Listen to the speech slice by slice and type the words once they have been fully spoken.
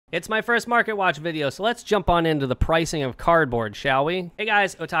It's my first Market Watch video, so let's jump on into the pricing of cardboard, shall we? Hey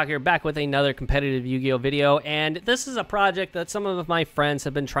guys, Otaku here, back with another competitive Yu-Gi-Oh video, and this is a project that some of my friends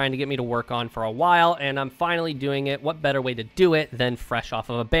have been trying to get me to work on for a while, and I'm finally doing it. What better way to do it than fresh off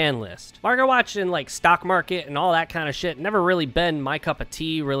of a ban list? Market Watch and like stock market and all that kind of shit never really been my cup of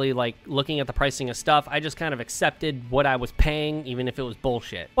tea, really like looking at the pricing of stuff. I just kind of accepted what I was paying, even if it was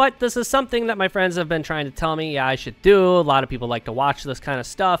bullshit. But this is something that my friends have been trying to tell me, yeah, I should do. A lot of people like to watch this kind of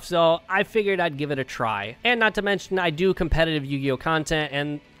stuff. So I figured I'd give it a try. And not to mention, I do competitive Yu-Gi-Oh content,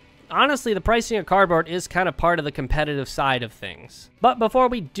 and honestly, the pricing of cardboard is kind of part of the competitive side of things. But before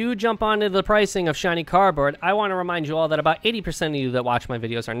we do jump onto the pricing of shiny cardboard, I want to remind you all that about 80% of you that watch my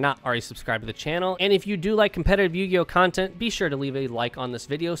videos are not already subscribed to the channel. And if you do like competitive Yu-Gi-Oh content, be sure to leave a like on this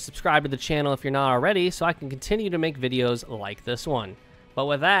video, subscribe to the channel if you're not already, so I can continue to make videos like this one. But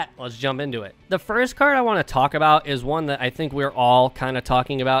with that, let's jump into it. The first card I want to talk about is one that I think we're all kind of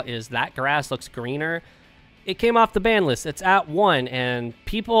talking about, is That Grass Looks Greener. It came off the ban list. It's at 1, and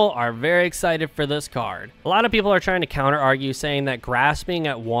people are very excited for this card. A lot of people are trying to counter-argue, saying that grass being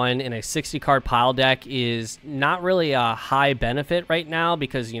at 1 in a 60-card pile deck is not really a high benefit right now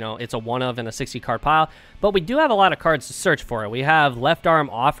because, you know, it's a 1-of in a 60-card pile. But we do have a lot of cards to search for. We have Left Arm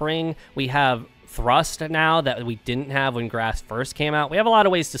Offering. We have Thrust now that we didn't have when grass first came out. We have a lot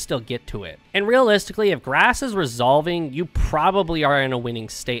of ways to still get to it. And realistically, if grass is resolving, you probably are in a winning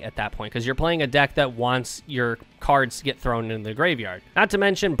state at that point because you're playing a deck that wants your cards to get thrown into the graveyard. Not to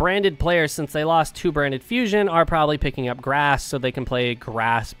mention, branded players, since they lost 2 branded fusion, are probably picking up grass so they can play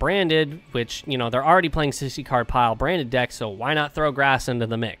grass branded, which, you know, they're already playing 60 card pile branded decks, so why not throw grass into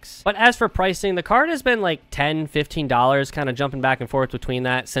the mix? But as for pricing, the card has been like $10, $15, kind of jumping back and forth between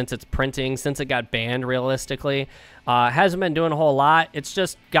that since it's printing, since it got banned realistically. Hasn't been doing a whole lot. It's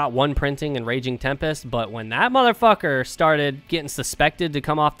just got 1 printing and Raging Tempest, but when that motherfucker started getting suspected to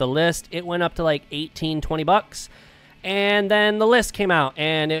come off the list, it went up to like 18, 20 bucks. And then the list came out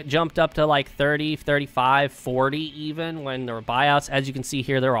and it jumped up to like 30, 35, 40 even when there were buyouts. As you can see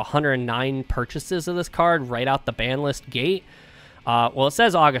here, there were 109 purchases of this card right out the ban list gate. Well, it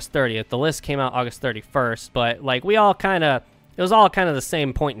says August 30th. The list came out August 31st, but like we all kind of, it was all kind of the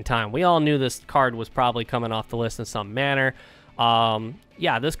same point in time. We all knew this card was probably coming off the list in some manner.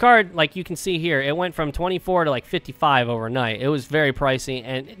 Yeah, this card, like you can see here, it went from 24 to like 55 overnight. It was very pricey,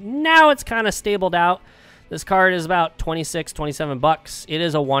 and now it's kind of stabled out. This card is about 26, 27 bucks. It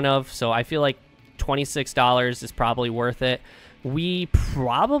is a 1-of, so I feel like $26 is probably worth it.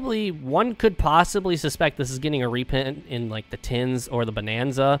 One could possibly suspect this is getting a reprint in like the tins or the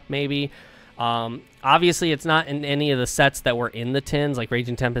Bonanza, maybe. Obviously, it's not in any of the sets that were in the tins, like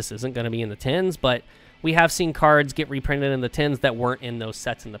Raging Tempest isn't going to be in the tins, but we have seen cards get reprinted in the tins that weren't in those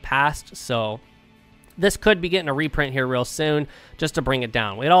sets in the past, so this could be getting a reprint here real soon just to bring it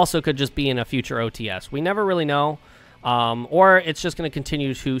down. It also could just be in a future OTS. We never really know. Or it's just going to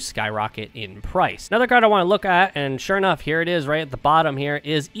continue to skyrocket in price. Another card I want to look at, and sure enough, here it is right at the bottom here,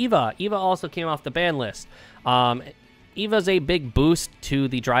 is Eva. Eva also came off the ban list. Eva's a big boost to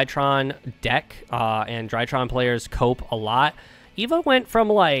the Drytron deck, and Drytron players cope a lot. Eva went from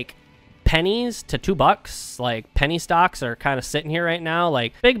like pennies to $2. Like penny stocks are kind of sitting here right now.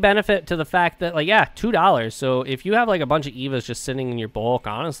 Like big benefit to the fact that like, yeah, $2. So if you have like a bunch of Evas just sitting in your bulk,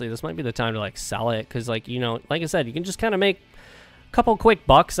 honestly, this might be the time to like sell it. Cause like, you know, like I said, you can just kind of make a couple quick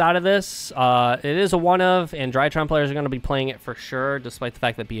bucks out of this. It is a 1-of, and Drytron players are going to be playing it for sure, despite the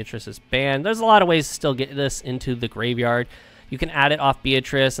fact that Beatrice is banned. There's a lot of ways to still get this into the graveyard. You can add it off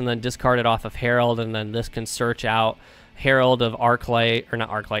Beatrice and then discard it off of Herald, and then this can search out Herald of Arclight, or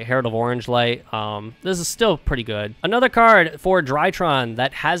not Arclight, Herald of Orange Light. This is still pretty good. Another card for Drytron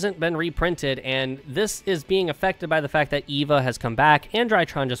that hasn't been reprinted, and this is being affected by the fact that Eva has come back, and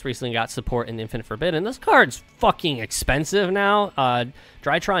Drytron just recently got support in Infinite Forbidden. This card's fucking expensive now.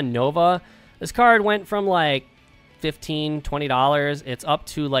 Drytron Nova. This card went from like $15, $20. It's up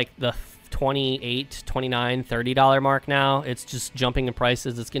to like the $28, $29, $30 mark now. It's just jumping in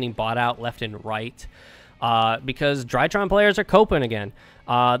prices. It's getting bought out left and right. Because Drytron players are coping again.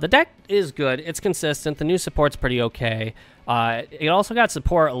 The deck is good. It's consistent. The new support's pretty okay. It also got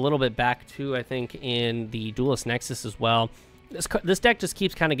support a little bit back too, I think, in the Duelist Nexus as well. This deck just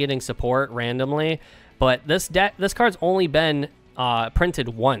keeps kind of getting support randomly, but this card's only been printed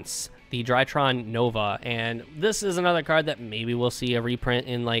once, the Drytron Nova, and this is another card that maybe we'll see a reprint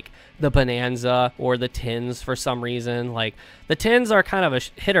in like the Bonanza or the tins for some reason. Like the tins are kind of a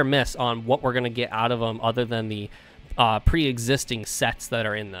hit or miss on what we're going to get out of them other than the pre-existing sets that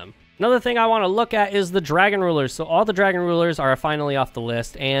are in them. Another thing I want to look at is the Dragon Rulers. So all the Dragon Rulers are finally off the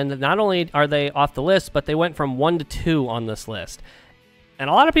list, and not only are they off the list, but they went from 1 to 2 on this list. And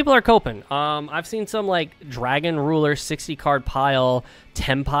a lot of people are coping. I've seen some like Dragon Ruler 60 card pile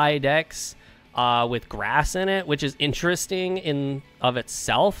Tempai decks with grass in it, which is interesting in of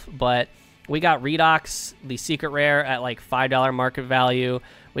itself. But we got Redox, the secret rare, at like $5 market value.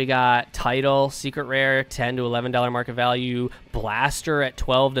 We got Tidal, secret rare, $10 to $11 market value. Blaster at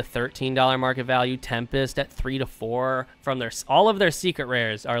 $12 to $13 market value. Tempest at $3 to $4. From their all of their secret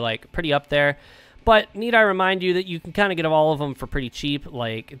rares are like pretty up there. But need I remind you that you can kind of get all of them for pretty cheap.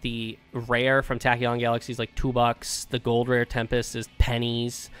 Like the rare from Tachyon Galaxy is like $2. The gold rare Tempest is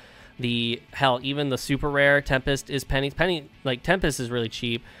pennies. Even the super rare Tempest is pennies. Like Tempest is really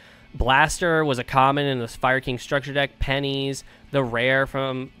cheap. Blaster was a common in this Fire King structure deck, pennies. The rare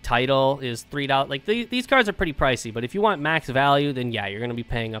from Tidal is $3. Like these cards are pretty pricey, but if you want max value, then yeah, you're gonna be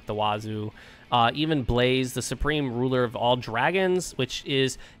paying up the wazoo. Even Blaze, the supreme ruler of all dragons, which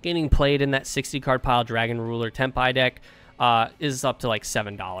is getting played in that 60 card pile Dragon Ruler Tempai deck, is up to like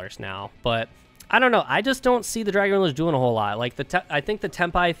 $7 now. But I don't know. I just don't see the Dragon Rulers doing a whole lot. Like I think the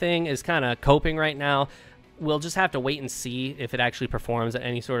Tempai thing is kind of coping right now. We'll just have to wait and see if it actually performs at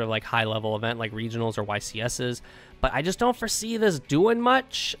any sort of like high level event like regionals or YCSs. But I just don't foresee this doing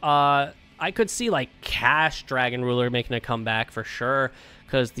much. I could see like Cash Dragon Ruler making a comeback for sure,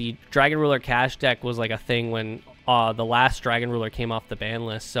 because the Dragon Ruler Cash deck was like a thing when the last Dragon Ruler came off the ban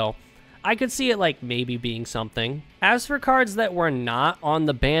list. So I could see it like maybe being something. As for cards that were not on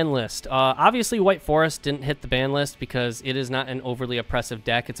the ban list, obviously White Forest didn't hit the ban list because it is not an overly oppressive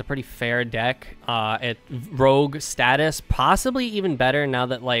deck. It's a pretty fair deck at rogue status, possibly even better now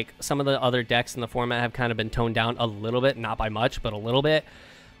that like some of the other decks in the format have kind of been toned down a little bit, not by much, but a little bit,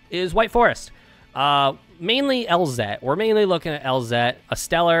 is White Forest. Mainly LZ. We're mainly looking at LZ. A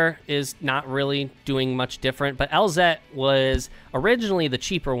Stellar is not really doing much different, but LZ was originally the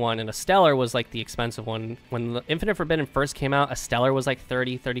cheaper one, and a Stellar was like the expensive one. When the Infinite Forbidden first came out, a Stellar was like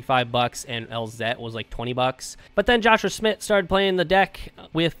 $30-$35, and LZ was like $20. But then Joshua Schmidt started playing the deck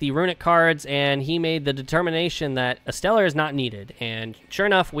with the runic cards, and he made the determination that a Stellar is not needed. And sure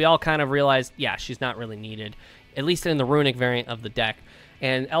enough, we all kind of realized, yeah, she's not really needed, at least in the runic variant of the deck.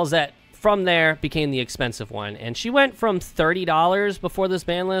 And LZ from there became the expensive one, and she went from $30 before this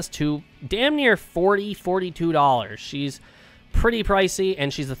ban list to damn near $42. She's pretty pricey,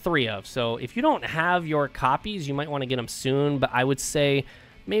 and she's a 3 of. So if you don't have your copies, you might want to get them soon, but I would say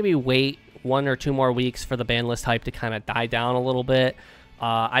maybe wait 1 or 2 more weeks for the ban list hype to kind of die down a little bit.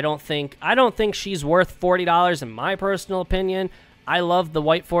 I don't think she's worth $40 in my personal opinion. I love the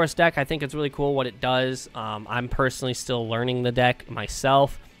White Forest deck. I think it's really cool what it does. I'm personally still learning the deck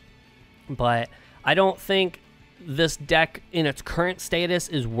myself, but I don't think this deck in its current status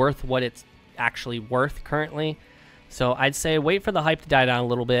is worth what it's actually worth currently. So I'd say wait for the hype to die down a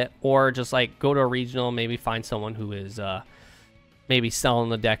little bit, or just like go to a regional, maybe find someone who is maybe selling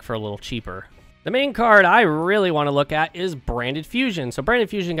the deck for a little cheaper. The main card I really want to look at is Branded Fusion. So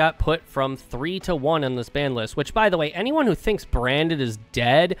Branded Fusion got put from 3 to 1 on this ban list, which, by the way, anyone who thinks Branded is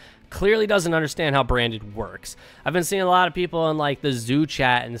dead clearly doesn't understand how Branded works. I've been seeing a lot of people in like the zoo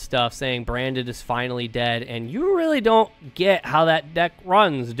chat and stuff saying Branded is finally dead, and you really don't get how that deck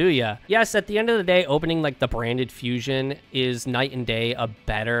runs, do ya? Yes, at the end of the day, opening like the Branded Fusion is night and day a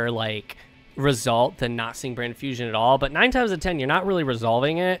better like result than not seeing Branded Fusion at all, but 9 times out of 10, you're not really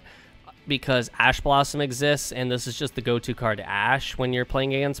resolving it, because Ash Blossom exists, and this is just the go-to card to Ash when you're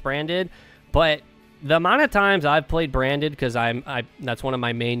playing against Branded. But the amount of times I've played Branded, because that's one of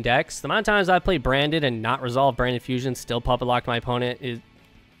my main decks, the amount of times I've played Branded and not resolved Branded Fusion, still puppet locked my opponent, is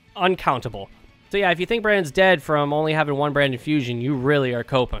uncountable. So yeah, if you think Branded's dead from only having 1 Branded Fusion, you really are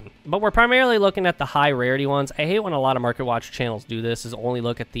coping. But we're primarily looking at the high rarity ones. I hate when a lot of Market Watch channels do this, is only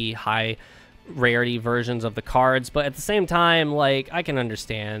look at the high rarity versions of the cards, but at the same time, like, I can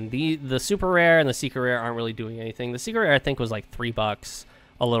understand the super rare and the secret rare aren't really doing anything. The secret rare I think was like $3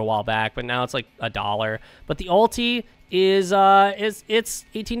 a little while back, but now it's like $1. But the ulti is it's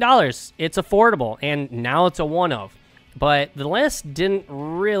 $18. It's affordable, and now it's a 1 of. But the list didn't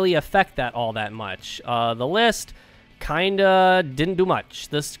really affect that all that much. The list kinda didn't do much.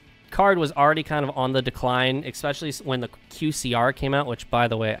 This card was already kind of on the decline, especially when the QCR came out, which, by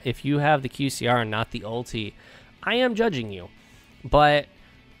the way, if you have the QCR and not the ulti, I am judging you. But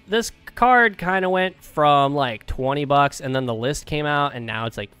this card kind of went from like $20, and then the list came out, and now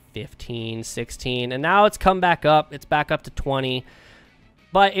it's like 15, 16, and now it's come back up. It's back up to 20.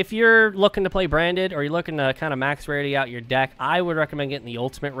 But if you're looking to play Branded, or you're looking to kind of max rarity out your deck, I would recommend getting the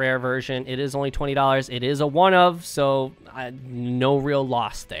Ultimate Rare version. It is only $20. It is a 1 of, so no real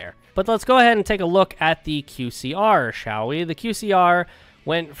loss there. But let's go ahead and take a look at the QCR, shall we? The QCR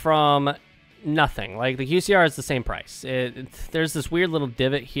went from nothing. Like, the QCR is the same price. There's this weird little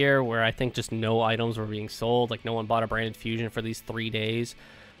divot here where I think just no items were being sold. Like, no one bought a branded Fusion for these 3 days.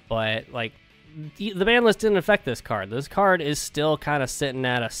 But, like, the ban list didn't affect this card. This card is still kind of sitting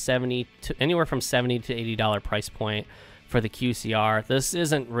at a anywhere from $70 to $80 price point for the QCR. This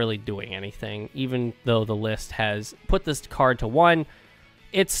isn't really doing anything, even though the list has put this card to 1.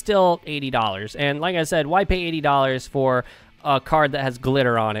 It's still $80. And like I said, why pay $80 for a card that has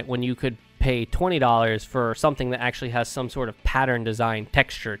glitter on it when you could pay $20 for something that actually has some sort of pattern design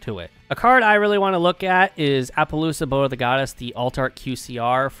texture to it? A card I really want to look at is Appaloosa Boat of the Goddess, the Alt Art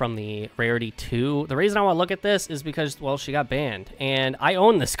QCR from the Rarity 2. The reason I want to look at this is because, well, she got banned, and I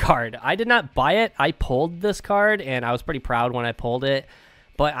own this card. I did not buy it. I pulled this card, and I was pretty proud when I pulled it,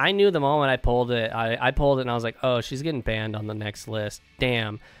 but I knew the moment I pulled it, I pulled it, and I was like, oh, she's getting banned on the next list.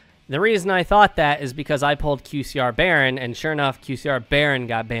 Damn. The reason I thought that is because I pulled QCR Baron, and sure enough, QCR Baron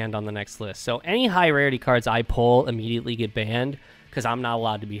got banned on the next list. So any high rarity cards I pull immediately get banned because I'm not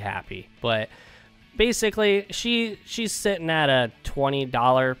allowed to be happy. But basically, she's sitting at a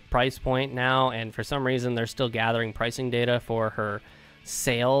 $20 price point now, and for some reason, they're still gathering pricing data for her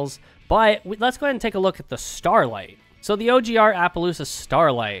sales. But let's go ahead and take a look at the Starlight. So the OGR Appaloosa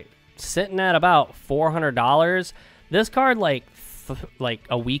Starlight, sitting at about $400. This card, like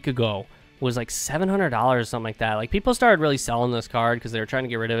a week ago, was like $700 or something like that. Like, people started really selling this card because they were trying to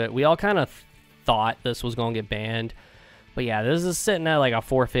get rid of it. We all kind of thought this was going to get banned, but yeah, this is sitting at like a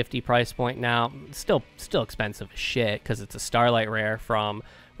 $450 price point now. Still expensive as shit because it's a Starlight rare from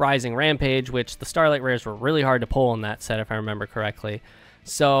Rising Rampage, which the Starlight rares were really hard to pull in that set if I remember correctly.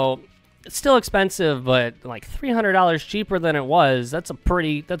 So it's still expensive, but like $300 cheaper than it was. That's a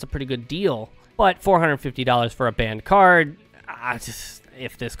pretty good deal. But $450 for a banned card,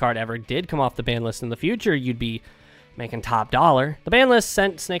 if this card ever did come off the ban list in the future, you'd be making top dollar. The ban list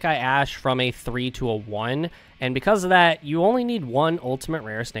sent Snake Eye Ash from a 3 to a 1, and because of that, you only need 1 Ultimate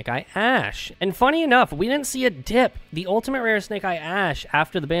Rare Snake Eye Ash. And funny enough, we didn't see a dip. The Ultimate Rare Snake Eye Ash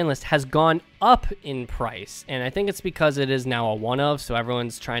after the ban list has gone up in price, and I think it's because it is now a 1-of, so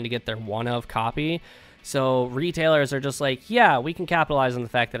everyone's trying to get their 1-of copy. So retailers are just like, yeah, we can capitalize on the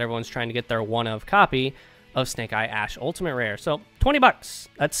fact that everyone's trying to get their 1-of copy of Snake Eye Ash Ultimate Rare. So $20,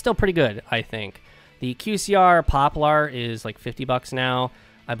 that's still pretty good, I think. The QCR Poplar is like $50 now.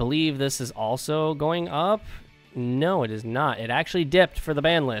 I believe this is also going up. No, it is not. It actually dipped for the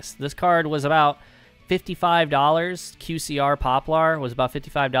ban list. This card was about $55. QCR Poplar was about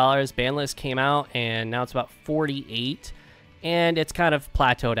 $55. Ban list came out, and now it's about $48. And it's kind of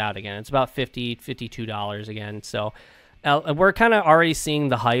plateaued out again. It's about $50, $52 again. So we're kind of already seeing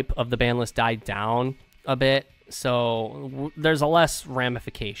the hype of the ban list die down a bit. So there's a less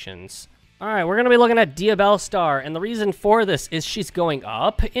ramifications. All right, we're going to be looking at Diabell Star, and the reason for this is she's going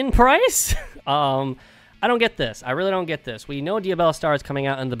up in price. I don't get this. I really don't get this. We know Diabell Star is coming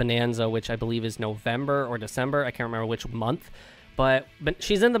out in the Bonanza, which I believe is November or December. I can't remember which month, but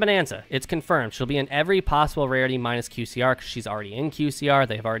she's in the Bonanza. It's confirmed. She'll be in every possible rarity minus QCR because she's already in QCR.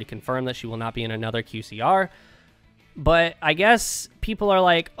 They've already confirmed that she will not be in another QCR. But I guess people are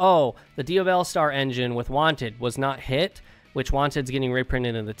like, oh, the Diabell Star engine with Wanted was not hit, which Wanted's getting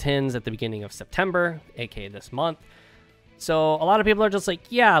reprinted in the tins at the beginning of September, aka this month. So a lot of people are just like,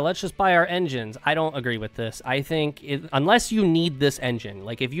 yeah, let's just buy our engines. I don't agree with this. I think unless you need this engine,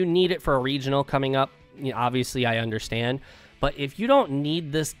 like if you need it for a regional coming up, you know, obviously I understand. But if you don't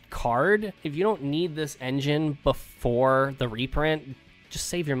need this card, if you don't need this engine before the reprint, just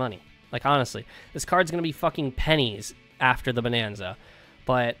save your money. Like, honestly, this card's going to be fucking pennies after the Bonanza.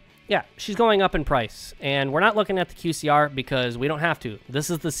 But yeah, she's going up in price, and we're not looking at the QCR because we don't have to. This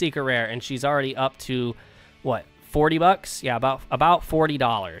is the secret rare, and she's already up to, what, $40? Yeah, about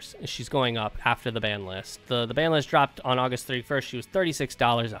 $40. She's going up after the ban list. The ban list dropped on August 31st. She was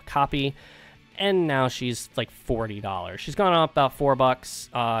 $36 a copy, and now she's like $40. She's gone up about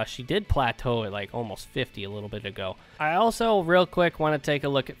 $4. She did plateau at like almost 50 a little bit ago. I also, real quick, want to take a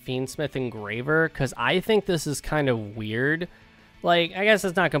look at Fiendsmith Engraver, because I think this is kind of weird. Like, I guess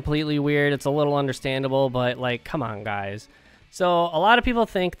it's not completely weird. It's a little understandable, but, like, come on, guys. So, a lot of people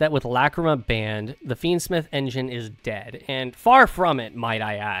think that with Lacrima banned, the Fiendsmith engine is dead. And far from it, might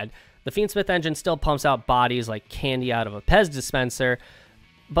I add. The Fiendsmith engine still pumps out bodies like candy out of a Pez dispenser,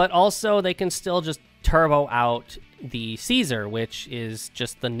 but also they can still just turbo out the Caesar, which is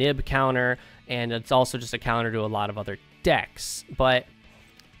just the nib counter, and it's also just a counter to a lot of other decks. But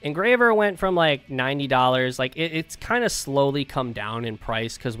Engraver went from like $90, like it's kind of slowly come down in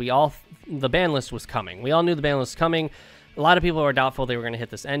price because the ban list was coming. We all knew the ban list was coming. A lot of people were doubtful they were going to hit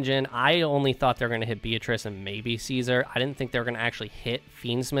this engine. I only thought they were going to hit Beatrice and maybe Caesar. I didn't think they were going to actually hit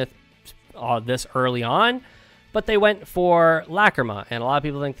Fiendsmith this early on, but they went for Lacrima, and a lot of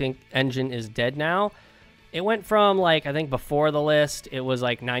people think the engine is dead now. It went from, like, I think before the list, it was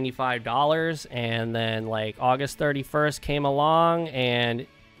like $95, and then like August 31st came along, and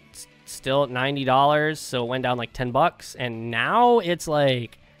it's still at $90, so it went down like 10 bucks, and now it's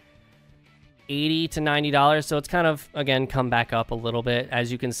like $80 to $90, so it's kind of, again, come back up a little bit.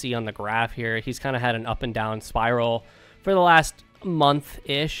 As you can see on the graph here, he's kind of had an up and down spiral for the last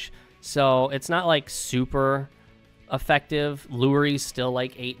month-ish, so it's not like super effective. Luri's still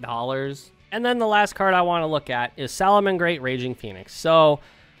like $8. And then the last card I want to look at is Salamangreat Raging Phoenix. So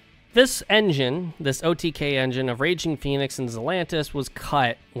this engine, this OTK engine of Raging Phoenix and Zelantis, was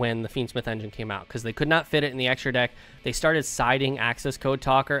cut when the Fiendsmith engine came out because they could not fit it in the extra deck. They started siding Access Code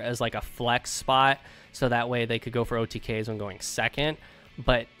Talker as like a flex spot, so that way they could go for OTKs when going second.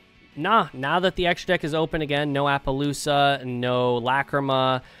 But nah, now that the extra deck is open again, no Appaloosa, no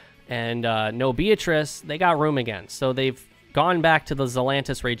Lacrima, and no Beatrice, they got room again. So they've gone back to the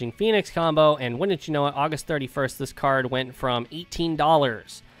Zelantis Raging Phoenix combo, and wouldn't you know it, August 31st, this card went from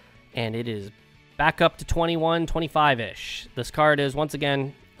 $18, and it is back up to $21, $25-ish. This card is, once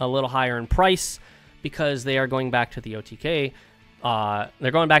again, a little higher in price because they are going back to the OTK.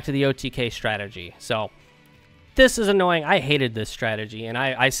 They're going back to the OTK strategy. So this is annoying. I hated this strategy, and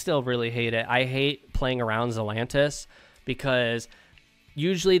I still really hate it. I hate playing around Zelantis because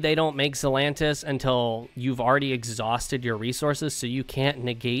usually they don't make Zelantis until you've already exhausted your resources, so you can't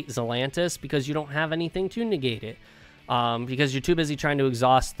negate Zelantis because you don't have anything to negate it. Because you're too busy trying to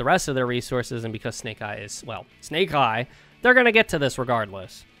exhaust the rest of their resources, and because Snake Eye is, well, Snake Eye, they're going to get to this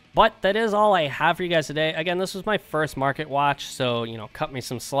regardless. But that is all I have for you guys today. Again, this was my first market watch, so, you know, cut me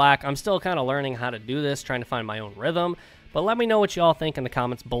some slack. I'm still kind of learning how to do this, trying to find my own rhythm. But let me know what you all think in the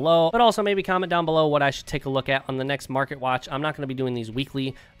comments below. But also maybe comment down below what I should take a look at on the next market watch. I'm not going to be doing these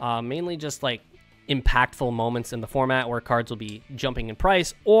weekly, mainly just like impactful moments in the format where cards will be jumping in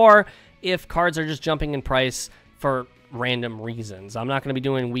price, or if cards are just jumping in price for random reasons. I'm not going to be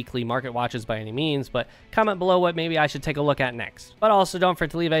doing weekly market watches by any means, but comment below what maybe I should take a look at next. But also don't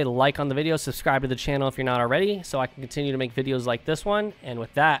forget to leave a like on the video, subscribe to the channel if you're not already, so I can continue to make videos like this one. And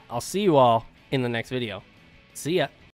with that, I'll see you all in the next video. See ya.